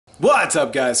What's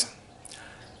up, guys?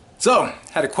 So,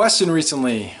 had a question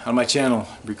recently on my channel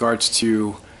in regards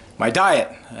to my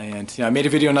diet, and I made a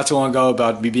video not too long ago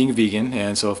about me being a vegan,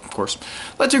 and so of course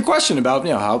led to a question about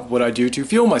what I do to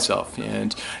fuel myself.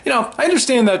 And I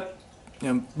understand that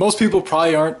most people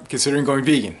probably aren't considering going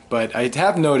vegan, but I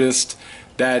have noticed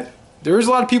that there is a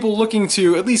lot of people looking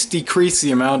to at least decrease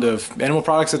the amount of animal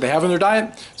products that they have in their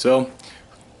diet. So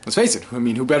let's face it, I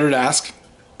mean, who better to ask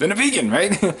than a vegan,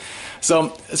 right?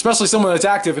 So, especially someone that's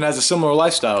active and has a similar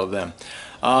lifestyle to them.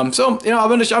 I'm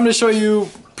gonna show you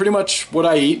pretty much what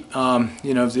I eat,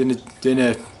 in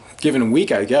a given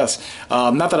week, I guess.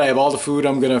 Not that I have all the food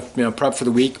I'm gonna prep for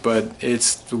the week, but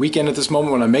it's the weekend at this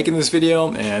moment when I'm making this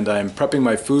video, and I'm prepping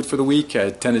my food for the week. I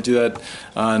tend to do that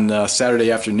on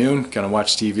Saturday afternoon, kind of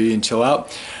watch TV and chill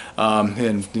out,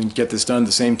 and get this done at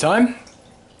the same time.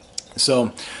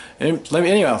 So,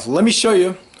 let me show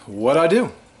you what I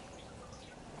do.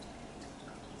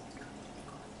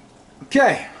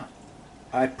 Okay,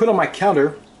 I put on my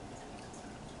counter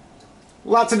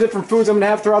lots of different foods I'm going to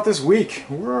have throughout this week.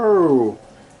 Whoa.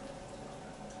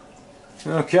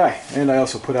 Okay, and I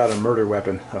also put out a murder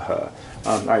weapon.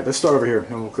 Alright, let's start over here,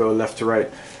 and we'll go left to right.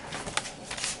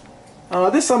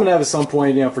 This I'm going to have at some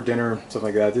point, for dinner,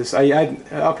 something like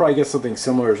that. I'll probably get something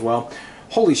similar as well.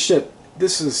 Holy shit,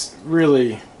 this is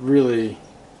really, really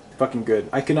fucking good.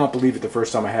 I could not believe it the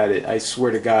first time I had it. I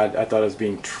swear to God, I thought I was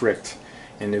being tricked.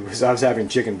 And I was having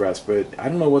chicken breast, but I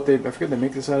don't know what I forget they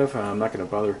make this out of. I'm not going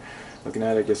to bother looking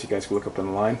at it. I guess you guys can look up on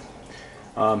the line.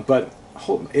 But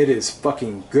it is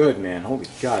fucking good, man. Holy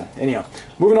God. Anyhow,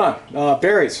 moving on.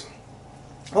 Berries.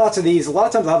 Lots of these. A lot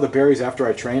of times I'll have the berries after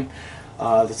I train.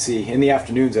 Let's see, in the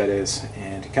afternoons that is,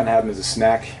 and kind of have them as a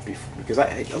snack because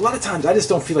a lot of times I just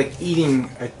don't feel like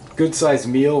eating a good-sized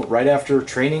meal right after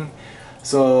training.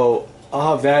 So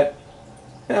I'll have that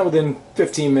within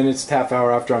 15 minutes, half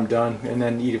hour after I'm done, and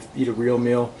then eat a real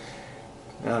meal.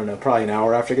 I don't know, probably an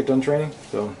hour after I get done training.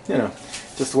 So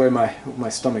just the way my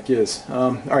stomach is.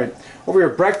 All right, over here,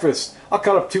 breakfast. I'll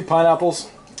cut up 2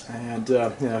 pineapples, and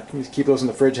keep those in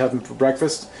the fridge. Have them for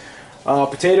breakfast.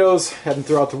 Potatoes, have them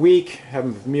throughout the week. Have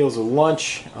them for meals or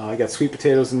lunch. I got sweet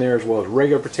potatoes in there as well as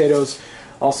regular potatoes.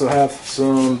 Also have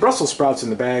some Brussels sprouts in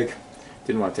the bag.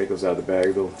 Didn't want to take those out of the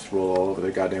bag, they'll just roll all over the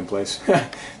goddamn place.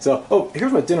 So,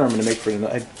 here's my dinner I'm going to make for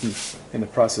tonight. I'm in the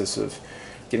process of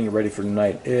getting it ready for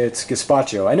tonight. It's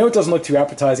gazpacho. I know it doesn't look too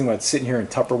appetizing when it's sitting here in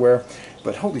Tupperware,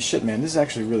 but holy shit, man, this is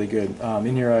actually really good.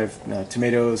 In here I have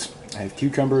tomatoes, I have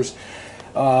cucumbers.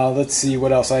 Let's see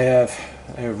what else I have.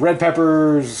 I have red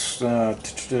peppers,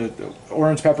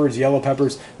 orange peppers, yellow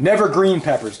peppers, never green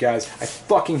peppers, guys. I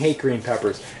fucking hate green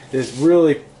peppers. There's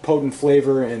really potent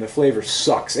flavor, and the flavor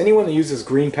sucks. Anyone that uses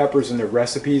green peppers in their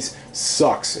recipes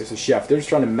sucks as a chef. They're just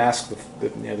trying to mask the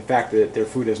fact that their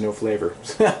food has no flavor.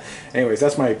 Anyways,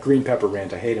 that's my green pepper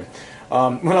rant. I hate them.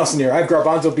 What else in here? I have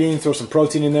garbanzo beans. Throw some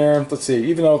protein in there. Let's see.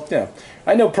 Even though,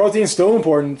 I know protein is still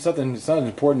important. It's not as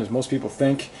important as most people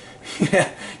think.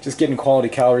 Just getting quality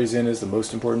calories in is the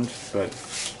most important. But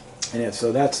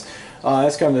so that's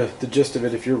kind of the gist of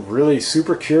it. If you're really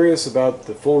super curious about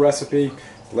the full recipe,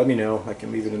 let me know. I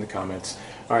can leave it in the comments.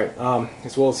 Alright,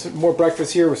 as well as more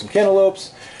breakfast here with some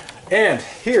cantaloupes. And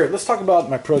here, let's talk about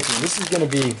my protein. This is going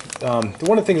to be,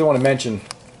 one of the things I want to mention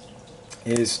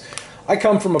is I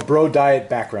come from a bro diet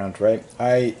background, right?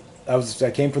 I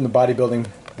came from the bodybuilding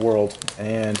world,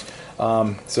 and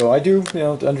so I do,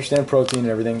 understand protein and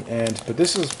everything. But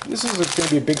this is going to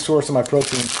be a big source of my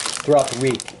protein throughout the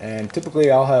week. And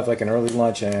typically I'll have like an early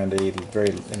lunch and a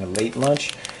late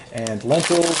lunch. And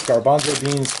lentils, garbanzo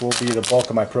beans will be the bulk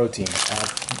of my protein.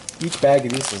 Each bag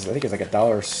of these is, I think it's like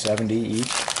 $1.70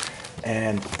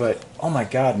 each. But oh my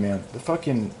God, man,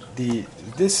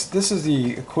 this is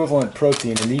the equivalent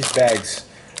protein in these bags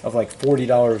of like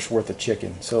 $40 worth of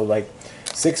chicken. So like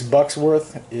 $6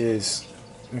 worth is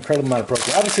an incredible amount of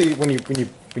protein. Obviously, when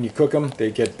you cook them,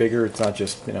 they get bigger. It's not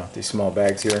just these small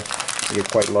bags here. They get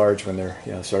quite large when they're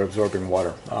start absorbing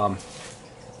water.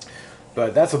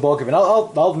 But that's the bulk of it.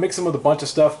 I'll mix them with a bunch of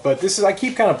stuff, but I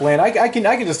keep kind of bland. I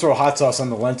can just throw hot sauce on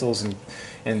the lentils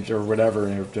and or whatever,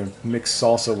 and mix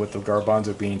salsa with the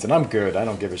garbanzo beans, and I'm good. I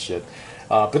don't give a shit.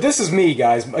 But this is me,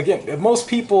 guys. Again, most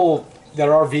people that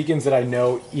are vegans that I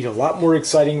know eat a lot more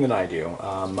exciting than I do.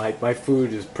 My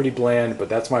food is pretty bland, but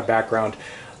that's my background.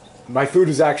 My food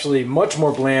is actually much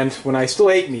more bland. When I still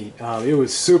ate meat, it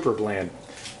was super bland.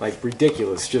 Like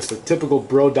ridiculous, just a typical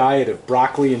bro diet of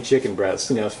broccoli and chicken breasts.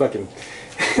 It's fucking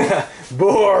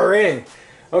boring.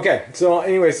 Okay, so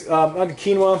anyways, on the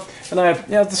quinoa, and I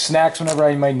have the snacks whenever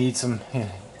I might need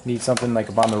something like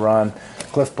a Bon the Run,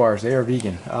 Cliff Bars. They are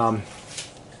vegan.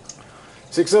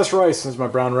 Success rice. This is my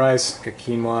brown rice. Got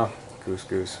quinoa,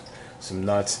 couscous, some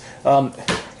nuts.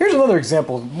 Here's another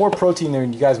example. More protein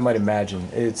than you guys might imagine.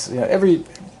 It's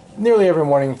nearly every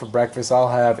morning for breakfast I'll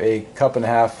have a cup and a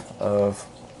half of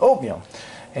oatmeal,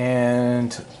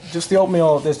 and just the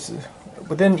oatmeal. This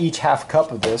within each half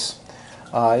cup of this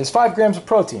is 5 grams of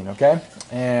protein. Okay,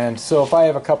 and so if I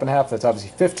have a cup and a half, that's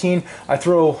obviously 15. I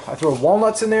throw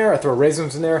walnuts in there. I throw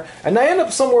raisins in there, and I end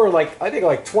up somewhere like I think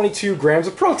like 22 grams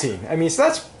of protein. I mean,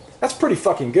 so that's pretty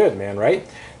fucking good, man. Right?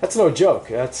 That's no joke.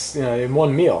 That's in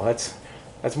one meal.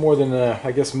 That's more than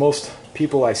I guess most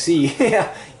people I see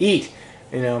eat.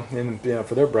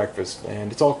 For their breakfast,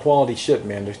 and it's all quality shit,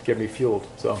 man, to get me fueled.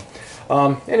 So,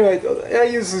 anyway, I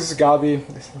use this agave.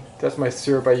 That's my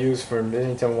syrup I use for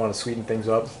anytime I want to sweeten things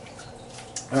up.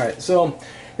 All right, so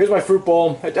here's my fruit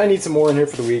bowl. I need some more in here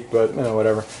for the week, but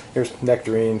whatever. Here's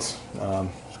nectarines. Got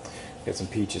some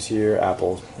peaches here,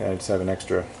 apples. I just have an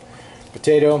extra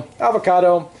potato,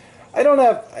 avocado. I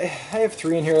have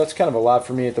 3 in here. That's kind of a lot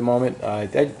for me at the moment. I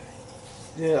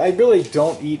really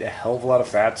don't eat a hell of a lot of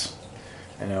fats.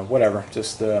 Whatever,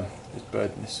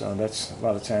 but so that's a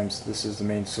lot of times this is the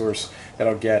main source that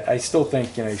I'll get. I still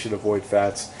think you should avoid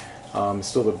fats.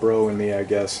 Still the bro in me, I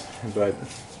guess, but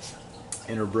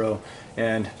inner bro,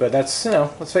 but that's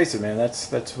let's face it, man.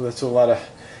 That's a lot of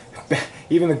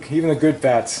even the good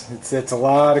fats. It's a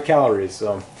lot of calories.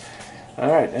 So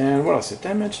all right, and what else? Did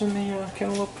I mention the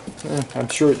cantaloupe? I'm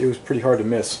sure it was pretty hard to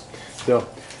miss. So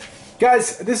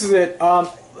guys, this is it.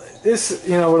 This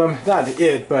what I'm not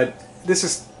it, but this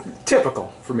is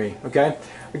typical for me, okay?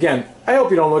 Again, I hope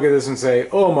you don't look at this and say,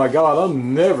 oh my god,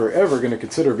 I'm never ever going to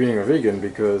consider being a vegan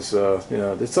because,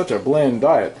 it's such a bland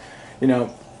diet.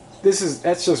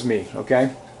 That's just me,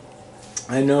 okay?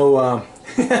 I know,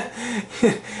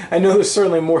 I know there's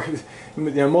certainly more,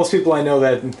 most people I know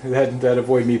that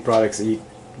avoid meat products eat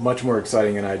much more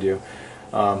exciting than I do.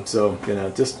 So,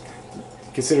 just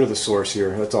consider the source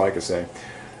here. That's all I can say.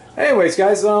 Anyways,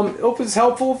 guys, hope it's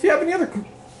helpful. If you have any other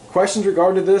questions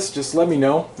regarding this, just let me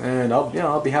know, and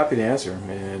I'll be happy to answer.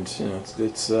 And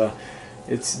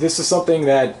this is something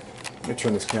that, let me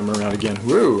turn this camera around again.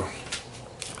 Woo!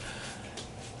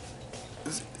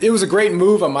 It was a great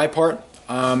move on my part.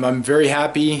 I'm very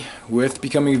happy with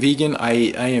becoming vegan.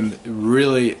 I am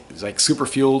really super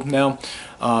fueled now.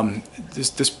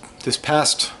 This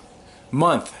past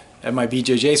month at my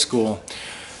BJJ school,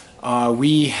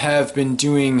 we have been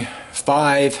doing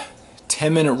 5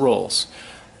 10-minute rolls.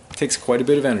 Takes quite a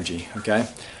bit of energy, okay?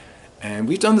 And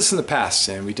we've done this in the past,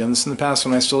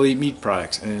 when I still eat meat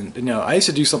products. And I used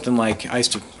to do something like, I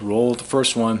used to roll the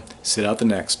first one, sit out the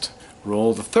next,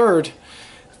 roll the third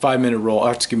 5-minute roll,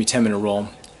 or 10-minute roll,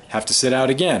 have to sit out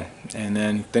again, and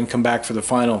then come back for the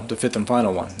 5th and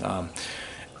final one.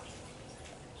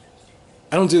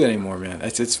 I don't do that anymore, man.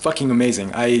 It's fucking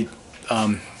amazing. I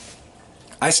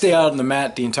stay out on the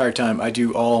mat the entire time. I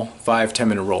do all 5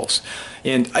 10-minute rolls.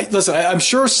 And I'm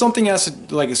sure something has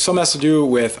to do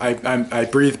with I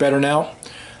breathe better now.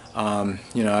 I'm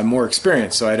more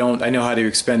experienced, so I know how to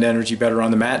expend energy better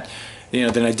on the mat,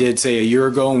 than I did say a year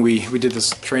ago when we did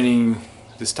this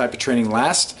type of training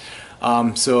last.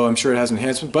 So I'm sure it has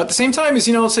enhancement. But at the same time,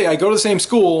 let's say I go to the same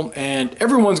school and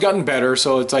everyone's gotten better,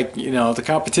 so it's like the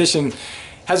competition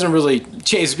hasn't really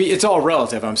changed. It's all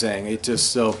relative, I'm saying. It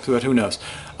just but who knows?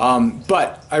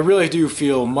 But I really do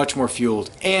feel much more fueled.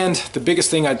 And the biggest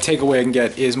thing I'd take away and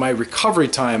get is my recovery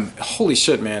time. Holy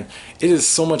shit, man! It is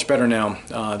so much better now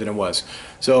than it was.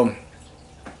 So,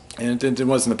 and it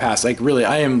was in the past. Really,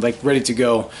 I am ready to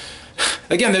go.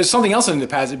 Again, there's something else in the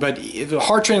past, but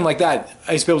hard training like that,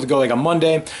 I used to be able to go on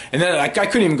Monday, and then I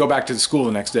couldn't even go back to the school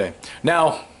the next day.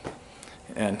 Now,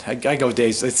 and I go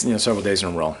days, several days in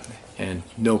a row, and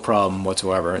no problem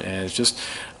whatsoever. And it's just,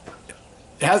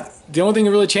 the only thing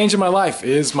that really changed in my life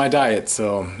is my diet.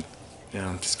 So,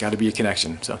 just got to be a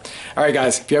connection. So, all right,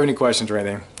 guys, if you have any questions or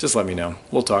anything, just let me know.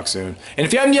 We'll talk soon. And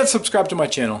if you haven't yet subscribed to my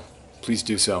channel, please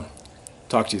do so.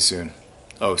 Talk to you soon.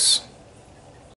 Ooosss.